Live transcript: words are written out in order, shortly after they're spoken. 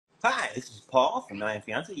Hi, this is Paul from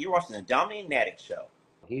Fiancé. You're watching the DomenickNatiShow.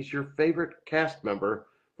 He's your favorite cast member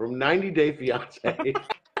from 90 Day Fiancé.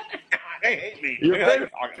 They hate me. Your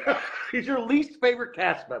favorite, he's your least favorite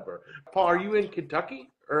cast member. Paul, are you in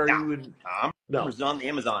Kentucky or are you in? I'm No, Brazil on the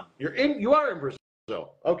Amazon. You are in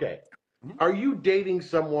Brazil. Okay. Mhm. Are you dating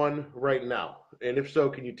someone right now? And if so,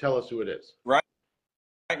 can you tell us who it is? Right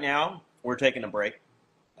now, we're taking a break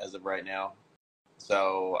as of right now.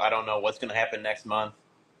 So I don't know what's going to happen next month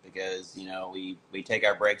because, we take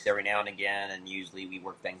our breaks every now and again, and usually we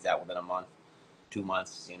work things out within a month, 2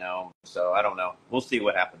 months, So I don't know. We'll see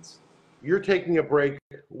what happens. You're taking a break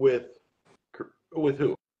with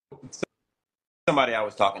who? Somebody I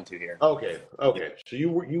was talking to here. Okay. So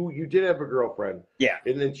you did have a girlfriend. Yeah.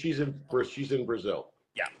 And then she's in Brazil.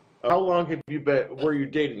 Yeah. How long have you been? Were you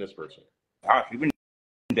dating this person? Gosh, we've been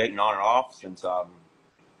dating on and off since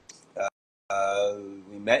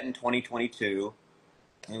we met in 2022,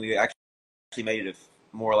 and we actually made it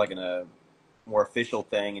more like a more official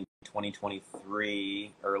thing in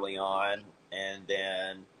 2023 early on, and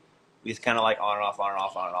then we just kind of like on and off, on and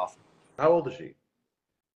off, on and off. How old is she?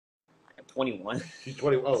 I'm 21. She's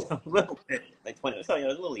 20. Oh, So a little bit like 20. So a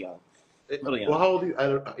little young. Well, how old are you? I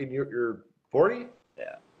don't. You're 40.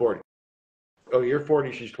 Yeah. 40. Oh, you're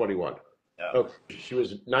 40. She's 21. Yeah. Oh, she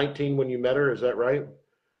was 19 when you met her. Is that right?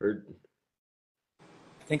 Or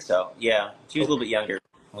I think so. Yeah, she was a little bit younger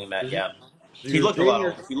when we met. Yeah. so She looked a lot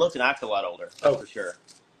older. She looks and acts a lot older. That's for sure.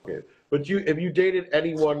 Okay. But have you dated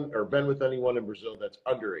anyone or been with anyone in Brazil that's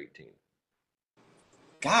under 18?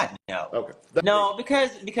 God, no. Okay. No,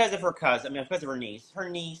 because of her cousin. I mean, because of her niece. Her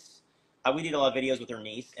niece, we did a lot of videos with her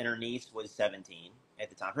niece, and her niece was 17 at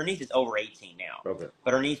the time. Her niece is over 18 now. Okay.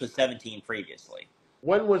 But her niece was 17 previously.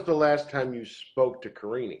 When was the last time you spoke to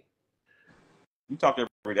Karini? We talk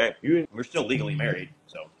every day. We're still legally married,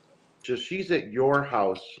 so. So she's at your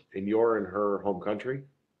house, and you're in her home country?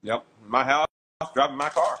 Yep. My house, driving my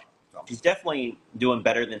car. So she's definitely doing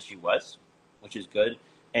better than she was, which is good.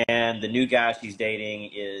 And the new guy she's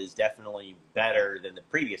dating is definitely better than the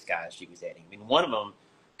previous guys she was dating. I mean, one of them,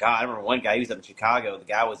 God, I remember one guy, he was up in Chicago. The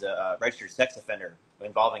guy was a registered sex offender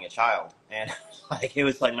involving a child. And it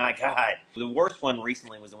was like, my God. The worst one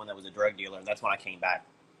recently was the one that was a drug dealer, and that's when I came back.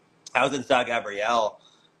 I was in San Gabriel.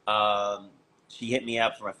 She hit me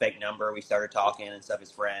up from a fake number. We started talking and stuff as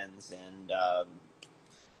friends, and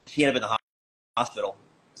she ended up in the hospital.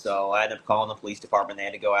 So I ended up calling the police department. They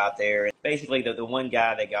had to go out there. And basically, the one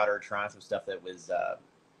guy, they got her trying some stuff that was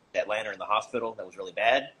that landed her in the hospital that was really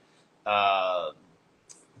bad.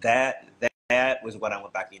 That was when I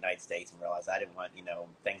went back to the United States and realized I didn't want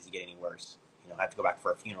things to get any worse. I have to go back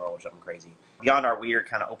for a funeral or something crazy. Beyond our weird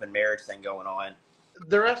kind of open marriage thing going on.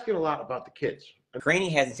 They're asking a lot about the kids. Granny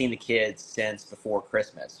hasn't seen the kids since before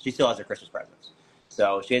Christmas. She still has her Christmas presents.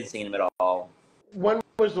 So she hasn't seen them at all. When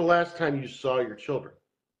was the last time you saw your children?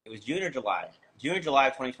 It was June or July. June or July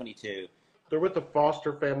of 2022. They're with the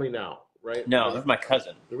foster family now, right? No, they're with my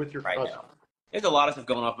cousin. They're with your cousin. Now. There's a lot of stuff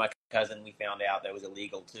going on with my cousin. We found out that was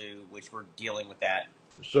illegal too, which we're dealing with that.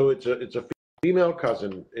 So it's a female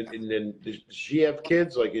cousin, and then does she have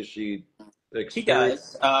kids? Like, is she? She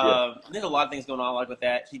does. There's a lot of things going on like with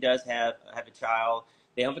that. She does have a child.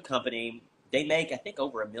 They own a company. They make, I think,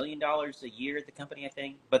 over $1 million a year at the company, I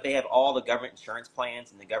think. But they have all the government insurance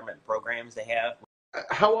plans and the government programs they have.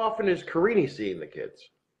 How often is Karini seeing the kids?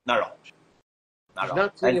 Not at all. Not at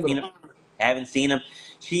all. Haven't seen them.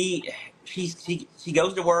 She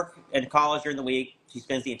goes to work and college during the week. She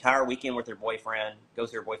spends the entire weekend with her boyfriend.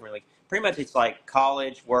 Goes to her boyfriend week. Pretty much, it's like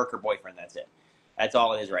college, work, or boyfriend. That's it. That's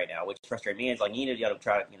all it is right now, which frustrates me. It's like you got to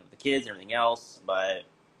try the kids and everything else, but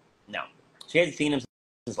no, she hasn't seen him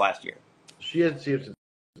since last year. She hasn't seen him since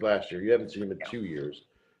last year. You haven't seen him in 2 years.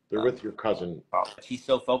 They're with your cousin. She's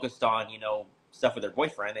so focused on stuff with her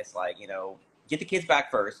boyfriend. It's like get the kids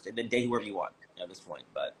back first, and then date whoever you want at this point.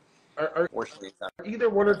 But unfortunately, it's not. Are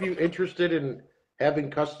either one of you interested in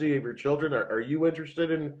having custody of your children? Are you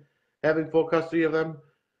interested in having full custody of them?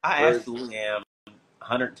 I absolutely am,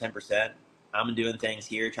 110%. I'm doing things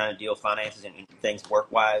here, trying to deal with finances and things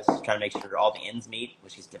work-wise, trying to make sure all the ends meet,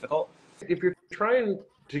 which is difficult. If you're trying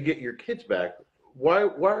to get your kids back, why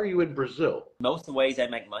are you in Brazil? Most of the ways I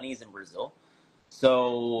make money is in Brazil.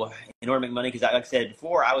 So in order to make money, because like I said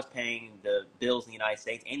before, I was paying the bills in the United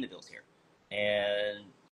States and the bills here. And,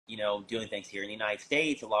 doing things here in the United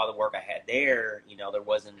States, a lot of the work I had there, there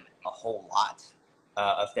wasn't a whole lot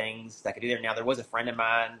of things that I could do there. Now, there was a friend of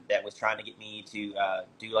mine that was trying to get me to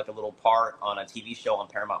do like a little part on a TV show on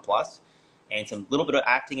Paramount Plus, and some little bit of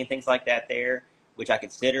acting and things like that there, which I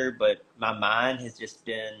considered, but my mind has just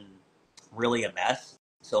been really a mess.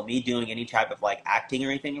 So me doing any type of like acting or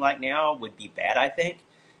anything like now would be bad, I think,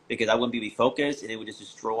 because I wouldn't be focused and it would just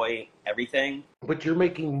destroy everything. But you're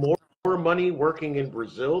making more money working in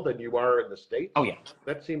Brazil than you are in the Oh States? yeah,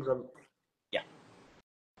 That seems yeah.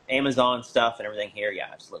 Amazon stuff and everything here, yeah,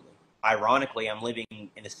 absolutely. Ironically, I'm living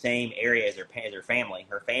in the same area as her family.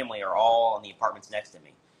 Her family are all in the apartments next to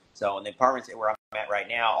me. So in the apartments where I'm at right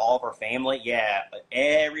now, all of her family, yeah,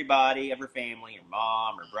 everybody of her family, her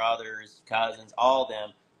mom, her brothers, cousins, all of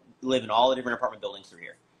them live in all the different apartment buildings through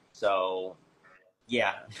here. So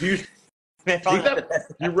yeah, Do you see probably not the them?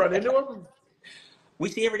 best. You run into them? We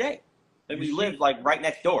see every day. And You we live see like right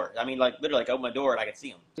next door. I mean, like literally, like open my door and I can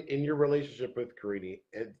see them. in your relationship with Karini,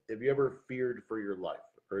 have you ever feared for your life?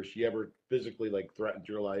 Or has she ever physically like threatened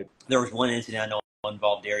your life? There was one incident I know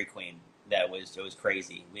involved Dairy Queen that was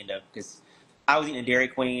crazy. We ended up because I was eating a Dairy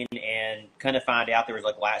Queen and kind of find out there was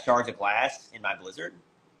like shards of glass in my Blizzard,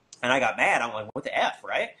 and I got mad. I'm like, what the f,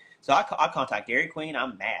 right? So I contact Dairy Queen.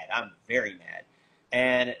 I'm mad. I'm very mad.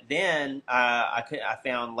 And then I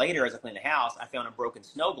found later as I cleaned the house, I found a broken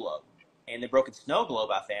snow globe, and the broken snow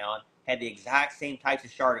globe I found had the exact same types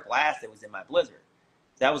of shard of glass that was in my Blizzard.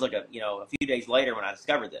 So that was like a few days later when I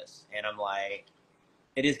discovered this, and I'm like,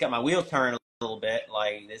 it just got my wheels turning a little bit.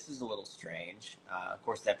 Like, this is a little strange. Of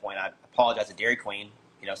course, at that point, I apologize to Dairy Queen.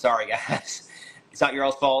 Sorry guys, it's not your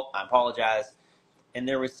all's fault. I apologize. And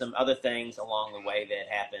there was some other things along the way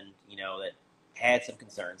that happened, that had some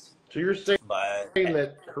concerns. So you're saying But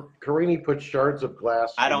that Karini put shards of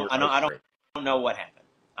glass I in don't, your I don't, ice I cream? don't know what happened.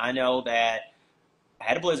 I know that I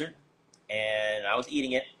had a Blizzard, and I was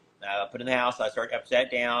eating it. I put it in the house. I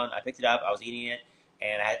sat down. I picked it up. I was eating it,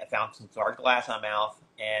 and I found some hard glass in my mouth.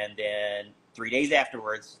 And then 3 days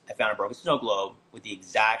afterwards, I found a broken snow globe with the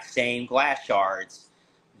exact same glass shards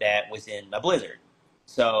that was in my Blizzard.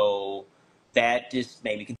 So that just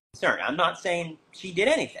made me concerned. I'm not saying she did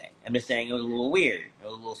anything. I'm just saying it was a little weird. It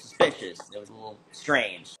was a little suspicious. It was a little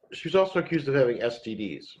strange. She was also accused of having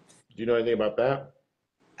STDs. Do you know anything about that?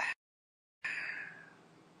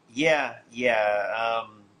 Yeah, yeah.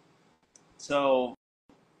 So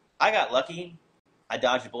I got lucky. I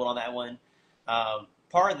dodged a bullet on that one.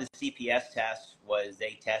 Part of the CPS test was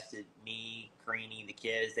they tested me, Creanie, the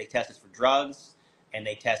kids. They tested us for drugs, and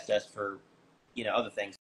they tested us for, other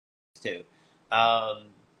things too. Um,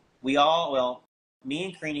 me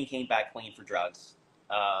and Creanie came back clean for drugs.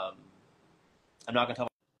 Um, I'm not going to talk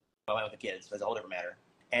about my with the kids. That's a whole different matter.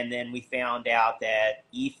 And then we found out that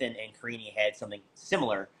Ethan and Creanie had something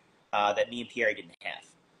similar that me and Pierre didn't have.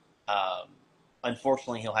 Um,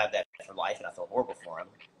 Unfortunately, he'll have that for life, and I feel horrible for him.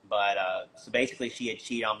 But so basically, she had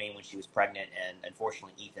cheated on me when she was pregnant, and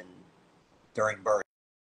unfortunately, Ethan, during birth,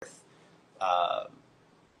 uh,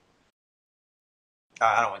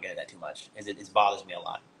 I don't want to get into that too much, as it bothers me a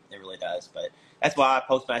lot. It really does. But that's why I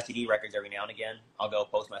post my STD records every now and again. I'll go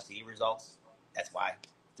post my STD results. That's why.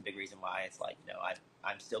 It's a big reason why. It's like,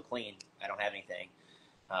 I'm still clean. I don't have anything.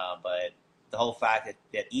 But the whole fact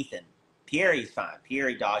that Ethan, Pierre's fine.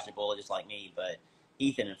 Pierre dodged a bullet just like me, but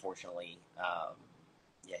Ethan, unfortunately,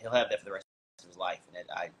 yeah, he'll have that for the rest of his life.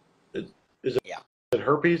 And Is yeah, it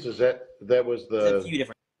herpes? That was it's a the few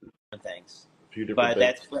different things. few different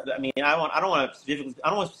But things? I mean, I don't want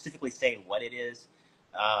to specifically say what it is.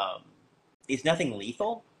 Um, it's nothing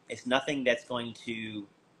lethal. It's nothing that's going to.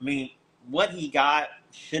 I mean, what he got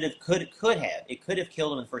could have. It could have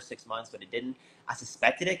killed him in the first 6 months, but it didn't. I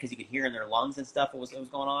suspected it because you could hear in their lungs and stuff what was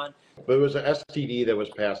going on. But it was an STD that was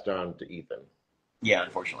passed on to Ethan. Yeah,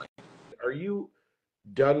 unfortunately. Are you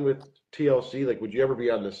done with TLC? Like, would you ever be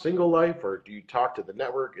on the Single Life, or do you talk to the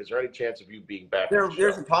network? Is there any chance of you being back on the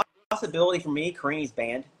There's show? a possibility for me. Karini's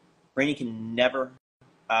banned. Karini can never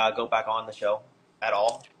go back on the show at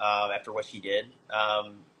all after what she did.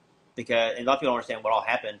 Because and a lot of people don't understand what all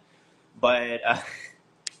happened, but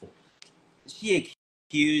she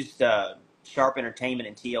accused Sharp Entertainment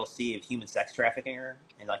and TLC of human sex trafficking her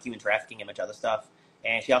and like human trafficking and much other stuff.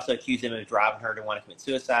 And she also accused them of driving her to want to commit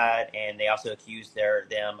suicide. And they also accused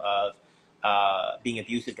them of being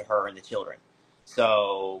abusive to her and the children.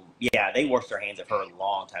 So yeah, they washed their hands of her a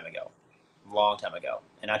long time ago. Long time ago.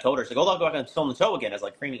 And I told her, so go back and film the show again. I was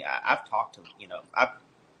like, Creamy, I've talked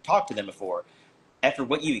to them before. After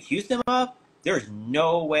what you accused them of, there's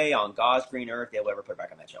no way on God's green earth they'll ever put her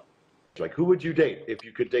back on that show. Like, who would you date if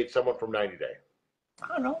you could date someone from 90 Day? I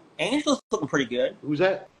don't know. Angela's looking pretty good. Who's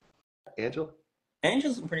that? Angela?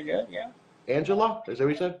 Angela's looking pretty good, yeah. Angela? Is that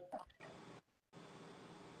what you said?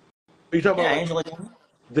 Are you talking Yeah, about Angela like, Deem.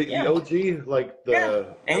 the OG, like Yeah.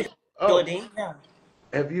 the? Angela Oh, Deem, yeah.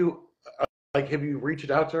 have you have you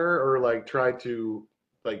reached out to her or like tried to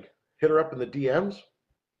like hit her up in the DMs?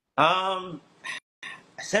 Um,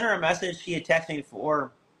 sent her a message. She had texted me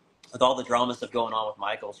before with all the drama stuff going on with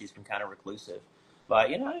Michael. She's been kind of reclusive, but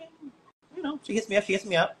she hits me up. She hits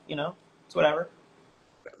me up. It's whatever.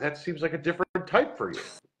 That seems like a different type for you.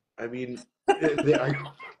 I mean,